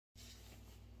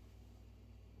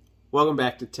Welcome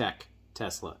back to Tech,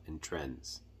 Tesla, and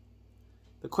Trends.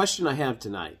 The question I have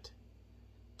tonight,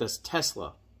 does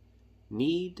Tesla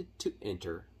need to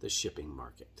enter the shipping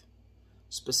market?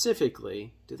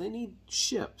 Specifically, do they need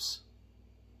ships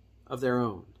of their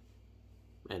own?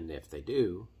 And if they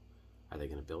do, are they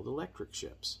going to build electric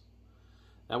ships?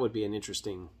 That would be an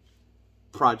interesting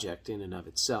project in and of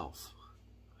itself.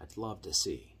 I'd love to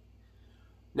see.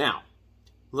 Now,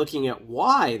 looking at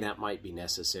why that might be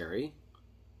necessary,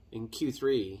 in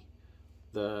Q3,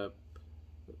 the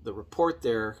report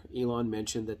there, Elon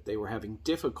mentioned that they were having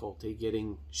difficulty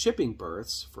getting shipping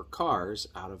berths for cars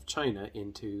out of China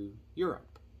into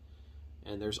Europe.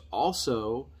 And there's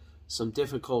also some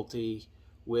difficulty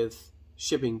with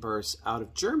shipping berths out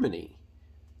of Germany,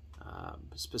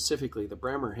 specifically the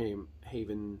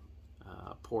Bremerhaven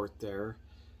port there.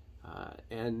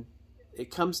 And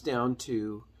it comes down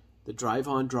to the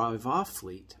drive-on, drive-off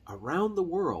fleet around the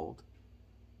world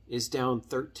is down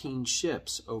 13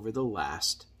 ships over the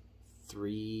last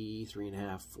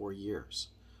 3.5, 4 years,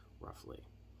 roughly.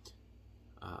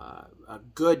 A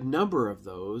good number of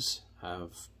those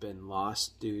have been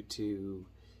lost due to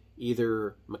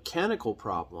either mechanical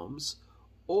problems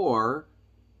or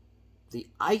the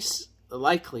ice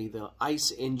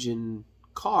engine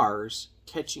cars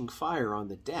catching fire on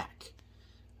the deck.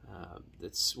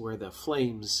 That's where the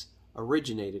flames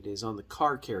originated, is on the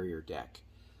car carrier deck.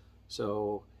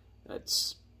 So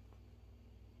that's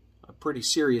a pretty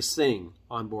serious thing.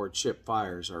 Onboard ship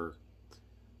fires are,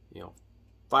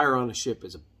 fire on a ship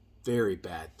is a very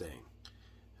bad thing.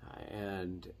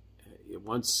 And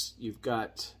once you've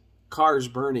got cars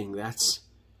burning, that's,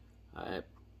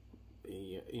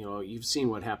 you've seen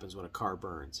what happens when a car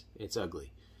burns. It's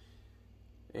ugly.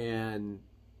 And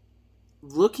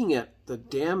looking at the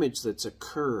damage that's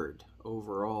occurred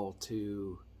overall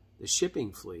to the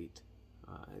shipping fleet,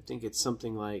 I think it's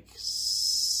something like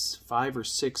 5 or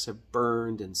 6 have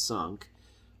burned and sunk.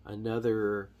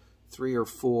 Another 3 or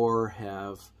 4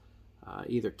 have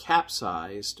either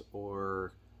capsized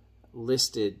or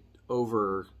listed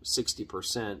over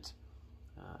 60%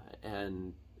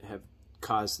 and have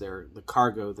caused the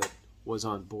cargo that was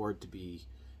on board to be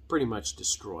pretty much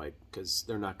destroyed, because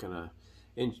they're not going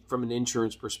to, from an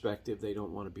insurance perspective, they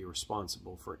don't want to be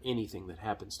responsible for anything that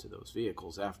happens to those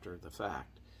vehicles after the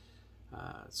fact.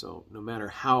 So no matter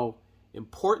how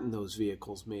important those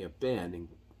vehicles may have been,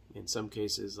 in some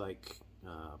cases like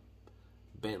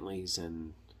Bentleys,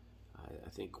 and I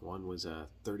think one was a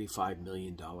 $35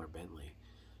 million Bentley.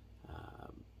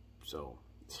 So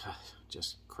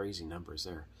just crazy numbers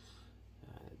there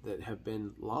that have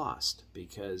been lost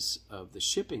because of the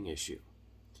shipping issue,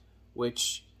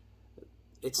 which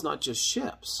it's not just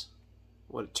ships.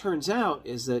 What it turns out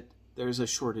is that there's a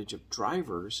shortage of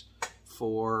drivers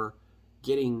for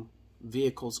getting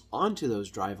vehicles onto those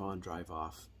drive-on,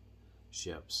 drive-off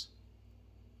ships,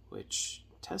 which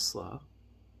Tesla,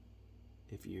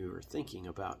 if you're thinking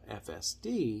about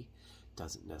FSD,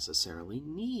 doesn't necessarily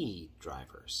need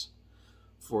drivers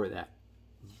for that.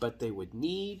 But they would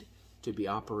need to be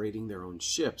operating their own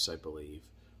ships, I believe,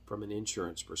 from an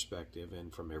insurance perspective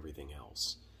and from everything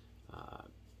else,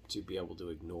 to be able to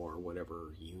ignore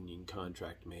whatever union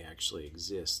contract may actually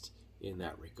exist in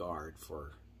that regard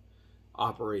for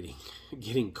operating,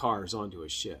 getting cars onto a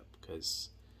ship, because,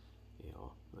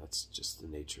 that's just the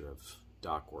nature of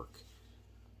dock work.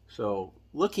 So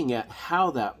looking at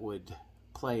how that would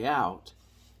play out,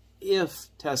 if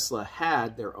Tesla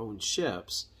had their own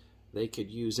ships, they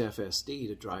could use FSD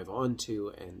to drive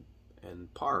onto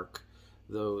and park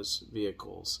those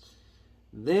vehicles.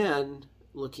 Then,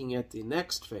 looking at the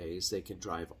next phase, they could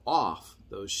drive off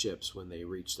those ships when they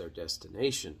reach their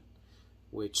destination,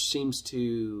 which seems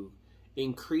to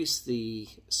increase the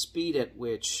speed at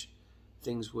which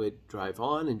things would drive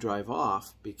on and drive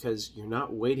off, because you're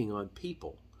not waiting on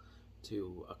people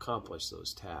to accomplish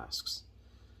those tasks.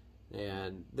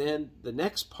 And then the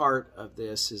next part of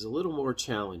this is a little more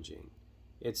challenging.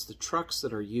 It's the trucks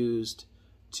that are used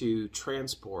to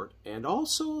transport, and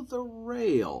also the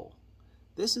rail.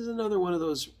 This is another one of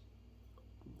those,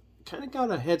 kind of got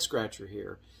a head scratcher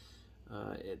here,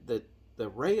 that the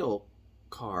rail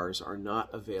cars are not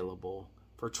available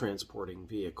for transporting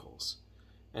vehicles.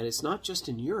 And it's not just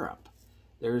in Europe.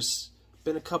 There's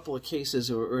been a couple of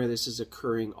cases where this is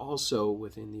occurring also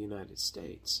within the United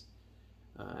States.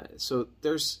 So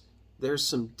there's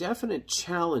some definite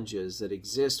challenges that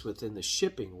exist within the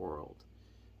shipping world.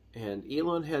 And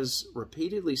Elon has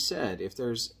repeatedly said, if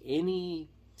there's any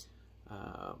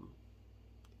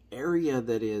area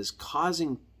that is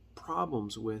causing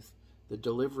problems with the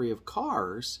delivery of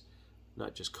cars,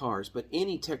 not just cars, but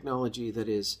any technology that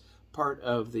is part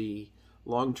of the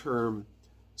long-term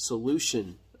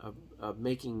solution of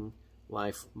making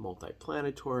life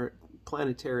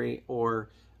multi-planetary,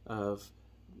 or of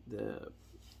the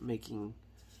making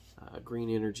green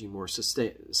energy more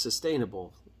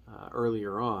sustainable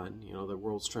earlier on, the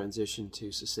world's transition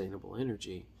to sustainable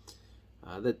energy,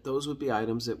 that those would be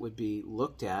items that would be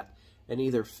looked at and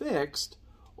either fixed,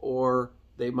 or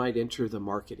they might enter the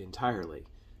market entirely,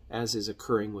 as is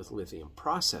occurring with lithium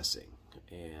processing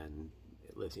and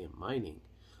lithium mining.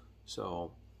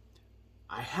 So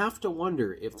I have to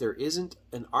wonder if there isn't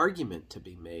an argument to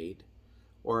be made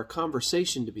or a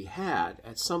conversation to be had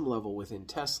at some level within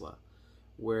Tesla,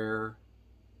 where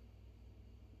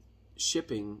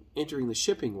entering the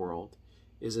shipping world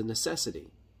is a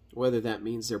necessity. Whether that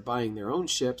means they're buying their own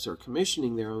ships or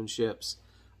commissioning their own ships,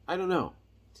 I don't know.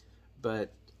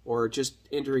 Or just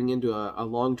entering into a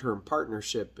long-term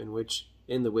partnership in which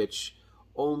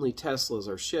only Teslas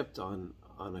are shipped on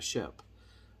a ship.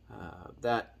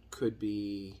 That could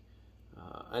be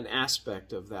an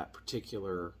aspect of that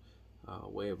particular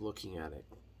way of looking at it.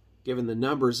 Given the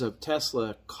numbers of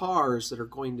Tesla cars that are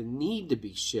going to need to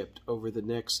be shipped over the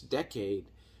next decade,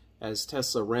 as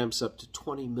Tesla ramps up to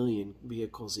 20 million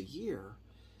vehicles a year,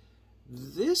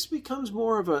 this becomes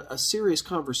more of a serious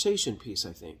conversation piece,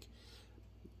 I think.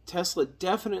 Tesla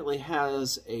definitely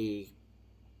has a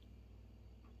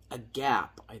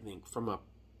gap, I think, from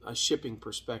a shipping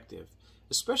perspective,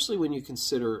 especially when you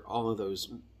consider all of those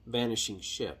vanishing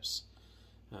ships.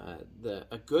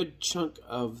 A good chunk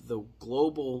of the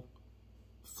global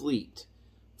fleet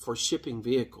for shipping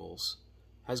vehicles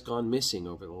has gone missing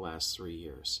over the last 3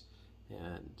 years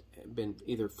and been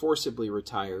either forcibly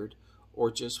retired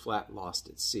or just flat lost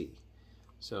at sea.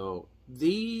 So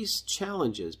these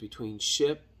challenges between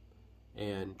ship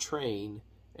and train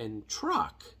and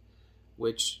truck,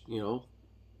 which,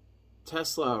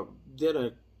 Tesla did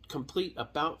a complete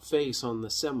about face on the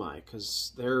semi,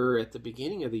 because they're at the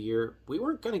beginning of the year, we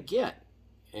weren't going to get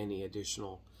any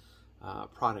additional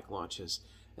product launches.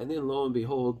 And then lo and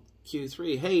behold,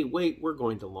 Q3, hey, wait, we're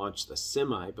going to launch the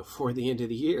semi before the end of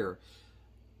the year.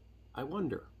 I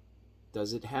wonder,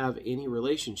 does it have any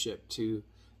relationship to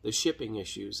the shipping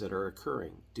issues that are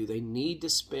occurring? Do they need to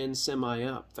spin semi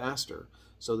up faster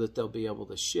so that they'll be able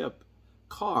to ship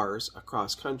cars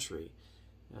across country,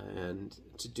 and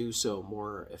to do so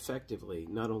more effectively,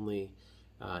 not only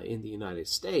in the United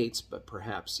States, but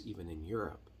perhaps even in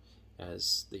Europe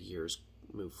as the years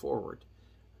move forward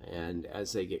and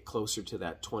as they get closer to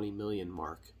that 20 million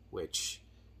mark, which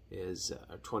is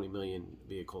 20 million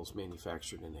vehicles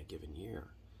manufactured in a given year.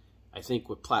 I think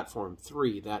with Platform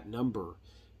 3, that number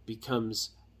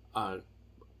becomes a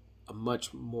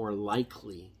much more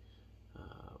likely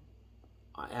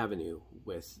avenue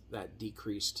with that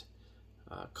decreased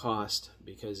cost,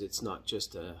 because it's not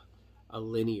just a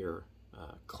linear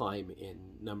climb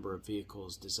in number of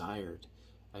vehicles desired.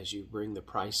 As you bring the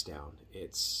price down,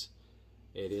 it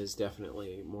is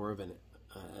definitely more of an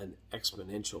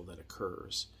exponential that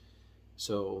occurs.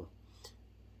 So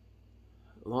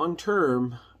long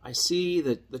term, I see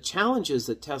that the challenges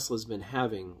that Tesla's been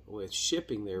having with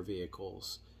shipping their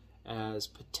vehicles as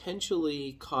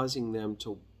potentially causing them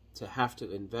to have to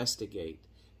investigate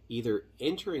either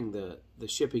entering the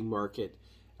shipping market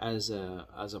as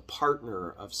a partner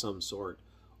of some sort,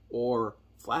 or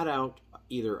flat out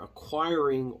either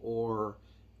acquiring or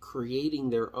creating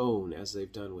their own, as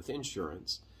they've done with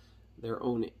insurance, their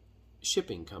own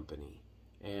shipping company.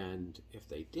 And if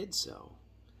they did so,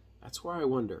 that's where I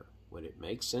wonder, would it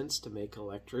make sense to make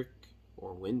electric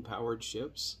or wind-powered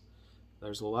ships?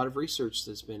 There's a lot of research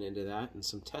that's been into that, and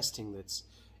some testing that's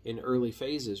in early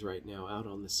phases right now out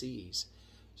on the seas.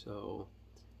 So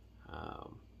I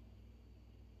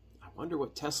wonder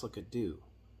what Tesla could do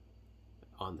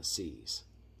on the seas.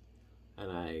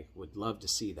 And I would love to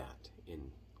see that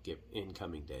in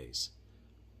coming days,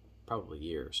 probably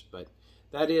years. But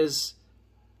that's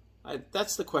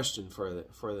the question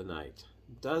for the night.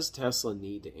 Does Tesla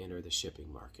need to enter the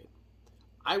shipping market?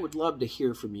 I would love to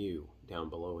hear from you down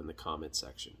below in the comment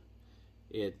section.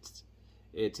 It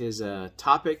is a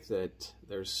topic that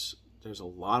there's a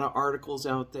lot of articles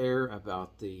out there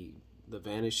about the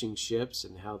vanishing ships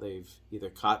and how they've either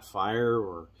caught fire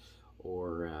or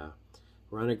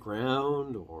run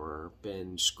aground or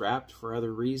been scrapped for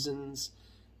other reasons.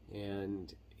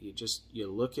 And you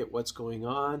look at what's going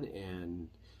on and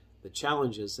the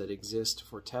challenges that exist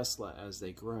for Tesla as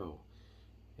they grow.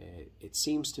 It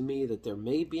seems to me that there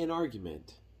may be an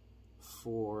argument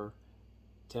for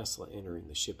Tesla entering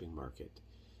the shipping market,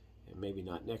 and maybe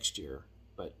not next year,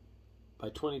 but by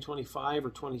 2025 or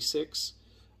 26,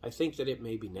 I think that it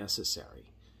may be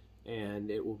necessary. And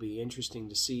it will be interesting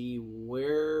to see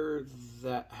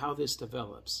how this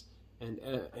develops,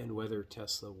 and whether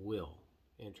Tesla will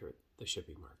enter the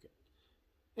shipping market.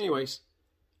 Anyways,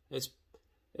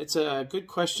 it's a good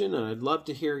question, and I'd love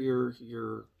to hear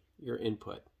your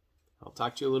input. I'll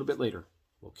talk to you a little bit later.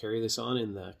 We'll carry this on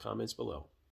in the comments below.